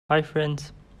Hi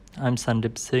friends, I'm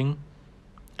Sandip Singh,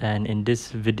 and in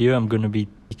this video I'm going to be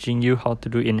teaching you how to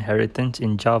do inheritance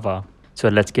in Java. So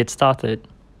let's get started.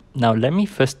 Now let me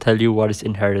first tell you what is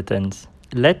inheritance.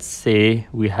 Let's say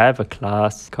we have a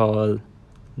class called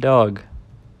dog.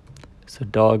 So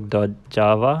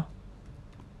dog.java,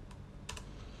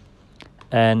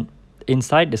 and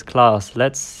inside this class,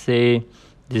 let's say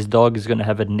this dog is going to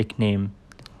have a nickname.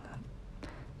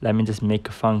 Let me just make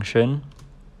a function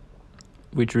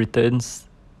which returns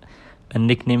a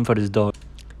nickname for this dog.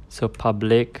 So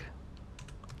public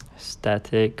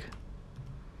static,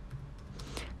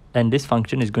 and this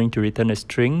function is going to return a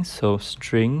string, so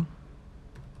string,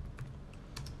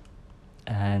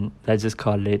 and let's just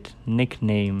call it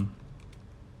nickname.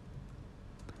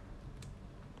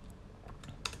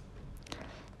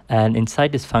 And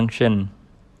inside this function,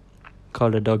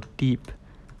 call the dog deep.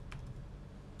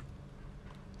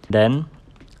 Then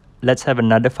let's have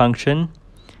another function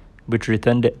which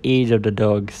return the age of the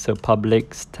dog, so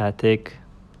public static,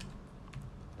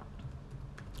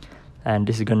 and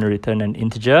this is going to return an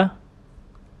integer.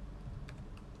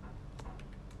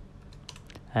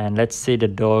 And let's say the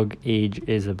dog age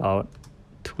is about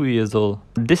 2 years old.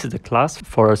 This is the class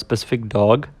for a specific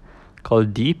dog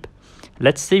called deep.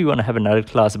 Let's say you want to have another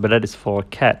class, but that is for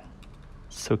cat.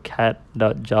 So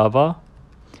cat.java,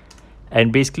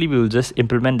 and basically we will just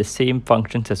implement the same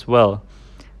functions as well,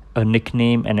 a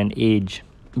nickname and an age.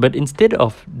 But instead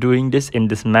of doing this in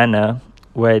this manner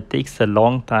where it takes a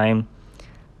long time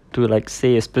to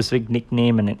say a specific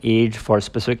nickname and an age for a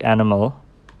specific animal,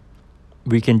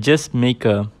 we can just make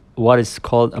what is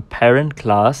called a parent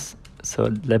class.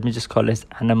 So let me just call this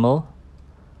animal.java.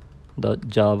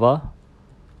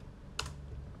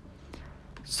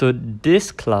 So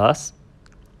this class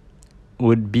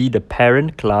would be the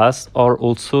parent class, or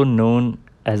also known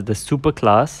as the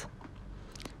superclass,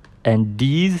 and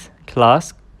these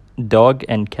class dog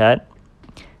and cat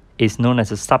is known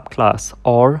as a subclass,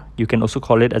 or you can also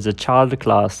call it as a child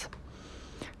class.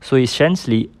 So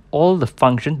essentially all the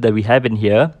functions that we have in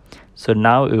here, so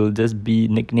now it will just be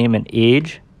nickname and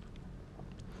age.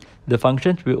 The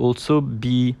functions will also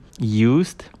be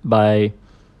used by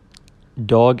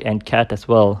dog and cat as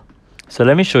well. So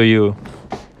let me show you.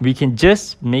 We can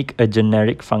just make a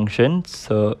generic function,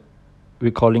 so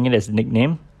we're calling it as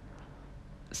nickname.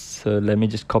 So let me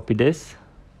just copy this.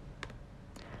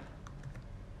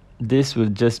 This will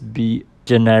just be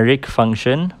generic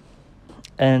function,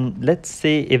 and let's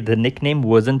say if the nickname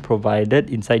wasn't provided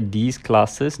inside these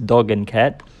classes dog and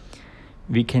cat,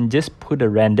 we can just put a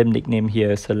random nickname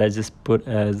here. So let's just put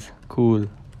as cool,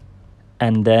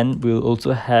 and then we'll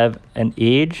also have an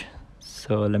age.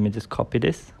 So let me just copy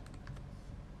this,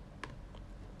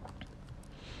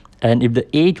 and if the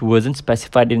age wasn't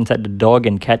specified inside the dog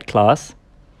and cat class,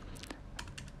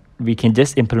 we can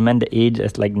just implement the age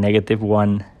as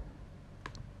 -1.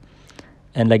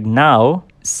 And now,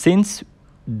 since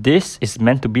this is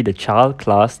meant to be the child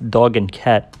class dog and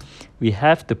cat, we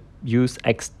have to use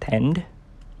extend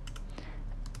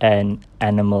and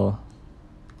animal,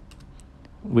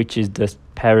 which is the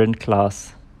parent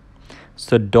class.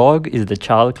 So dog is the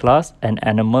child class and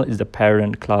animal is the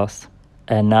parent class.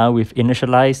 And now we've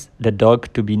initialized the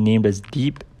dog to be named as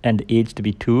deep and the age to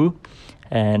be 2.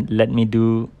 And let me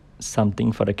do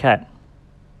something for the cat.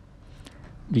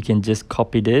 We can just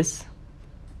copy this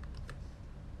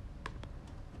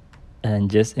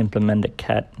and just implement the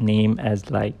cat name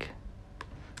as let's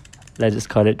just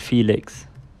call it Felix,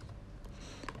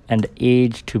 and the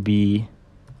age to be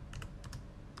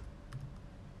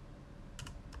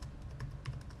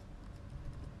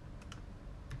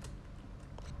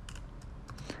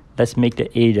let's make the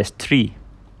age as 3.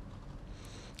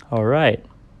 All right,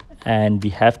 and we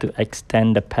have to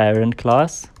extend the parent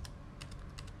class.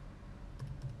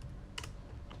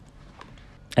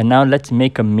 And now let's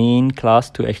make a main class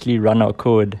to actually run our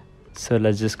code. So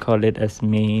let's just call it as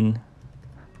main.java.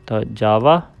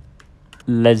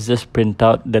 Let's just print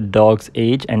out the dog's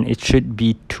age, and it should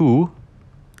be 2.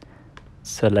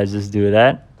 So let's just do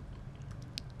that.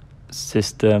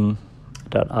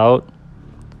 System.out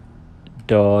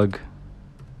dog.age.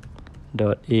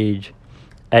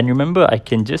 And remember, I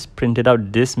can just print it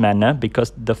out this manner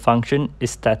because the function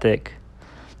is static.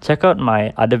 Check out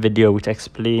my other video which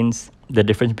explains the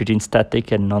difference between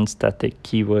static and non-static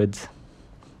keywords.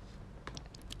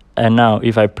 And now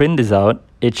if I print this out,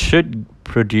 it should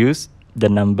produce the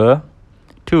number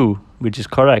 2, which is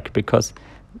correct because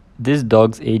this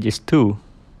dog's age is 2.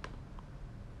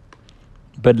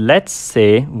 But let's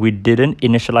say we didn't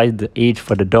initialize the age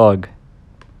for the dog.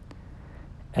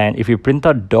 And if you print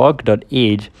out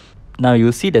dog.age, now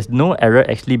you'll see there's no error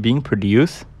actually being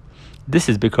produced This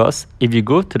is because if you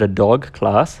go to the dog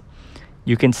class,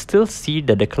 you can still see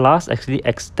that the class actually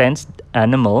extends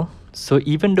animal. So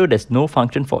even though there's no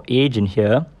function for age in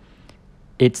here,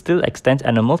 it still extends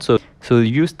animal. So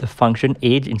use the function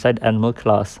age inside the animal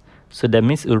class. So that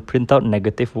means it will print out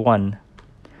 -1.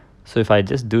 So if I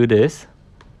just do this,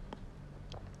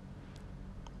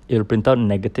 it will print out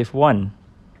 -1.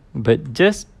 But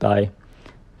just by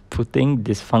putting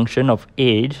this function of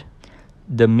age,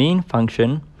 the main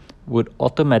function would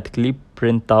automatically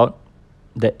print out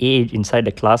the age inside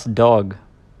the class dog.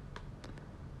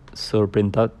 So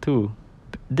print out 2.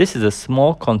 This is a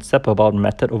small concept about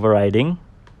method overriding,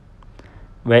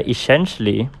 where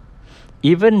essentially,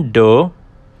 even though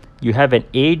you have an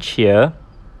age here,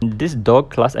 this dog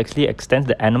class actually extends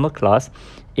the animal class.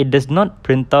 It does not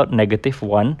print out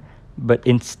 -1, but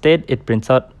instead it prints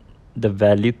out the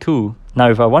value 2. Now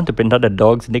if I want to print out the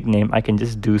dog's nickname, I can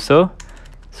just do so.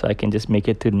 So I can just make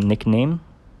it to nickname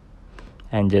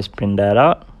and just print that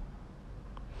out.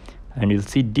 And you'll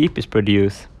see deep is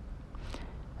produced.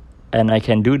 And I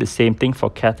can do the same thing for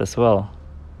cat as well.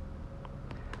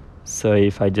 So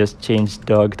if I just change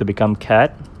dog to become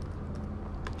cat,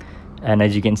 and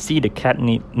as you can see, the cat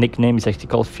nickname is actually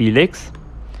called Felix.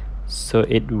 So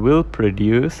it will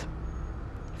produce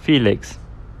Felix.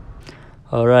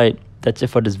 Alright, that's it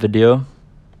for this video.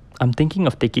 I'm thinking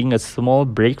of taking a small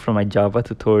break from my Java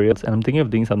tutorials, and I'm thinking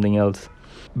of doing something else.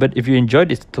 But if you enjoyed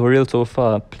this tutorial so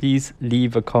far, please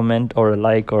leave a comment or a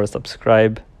like or a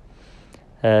subscribe.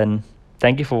 And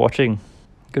thank you for watching.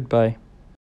 Goodbye.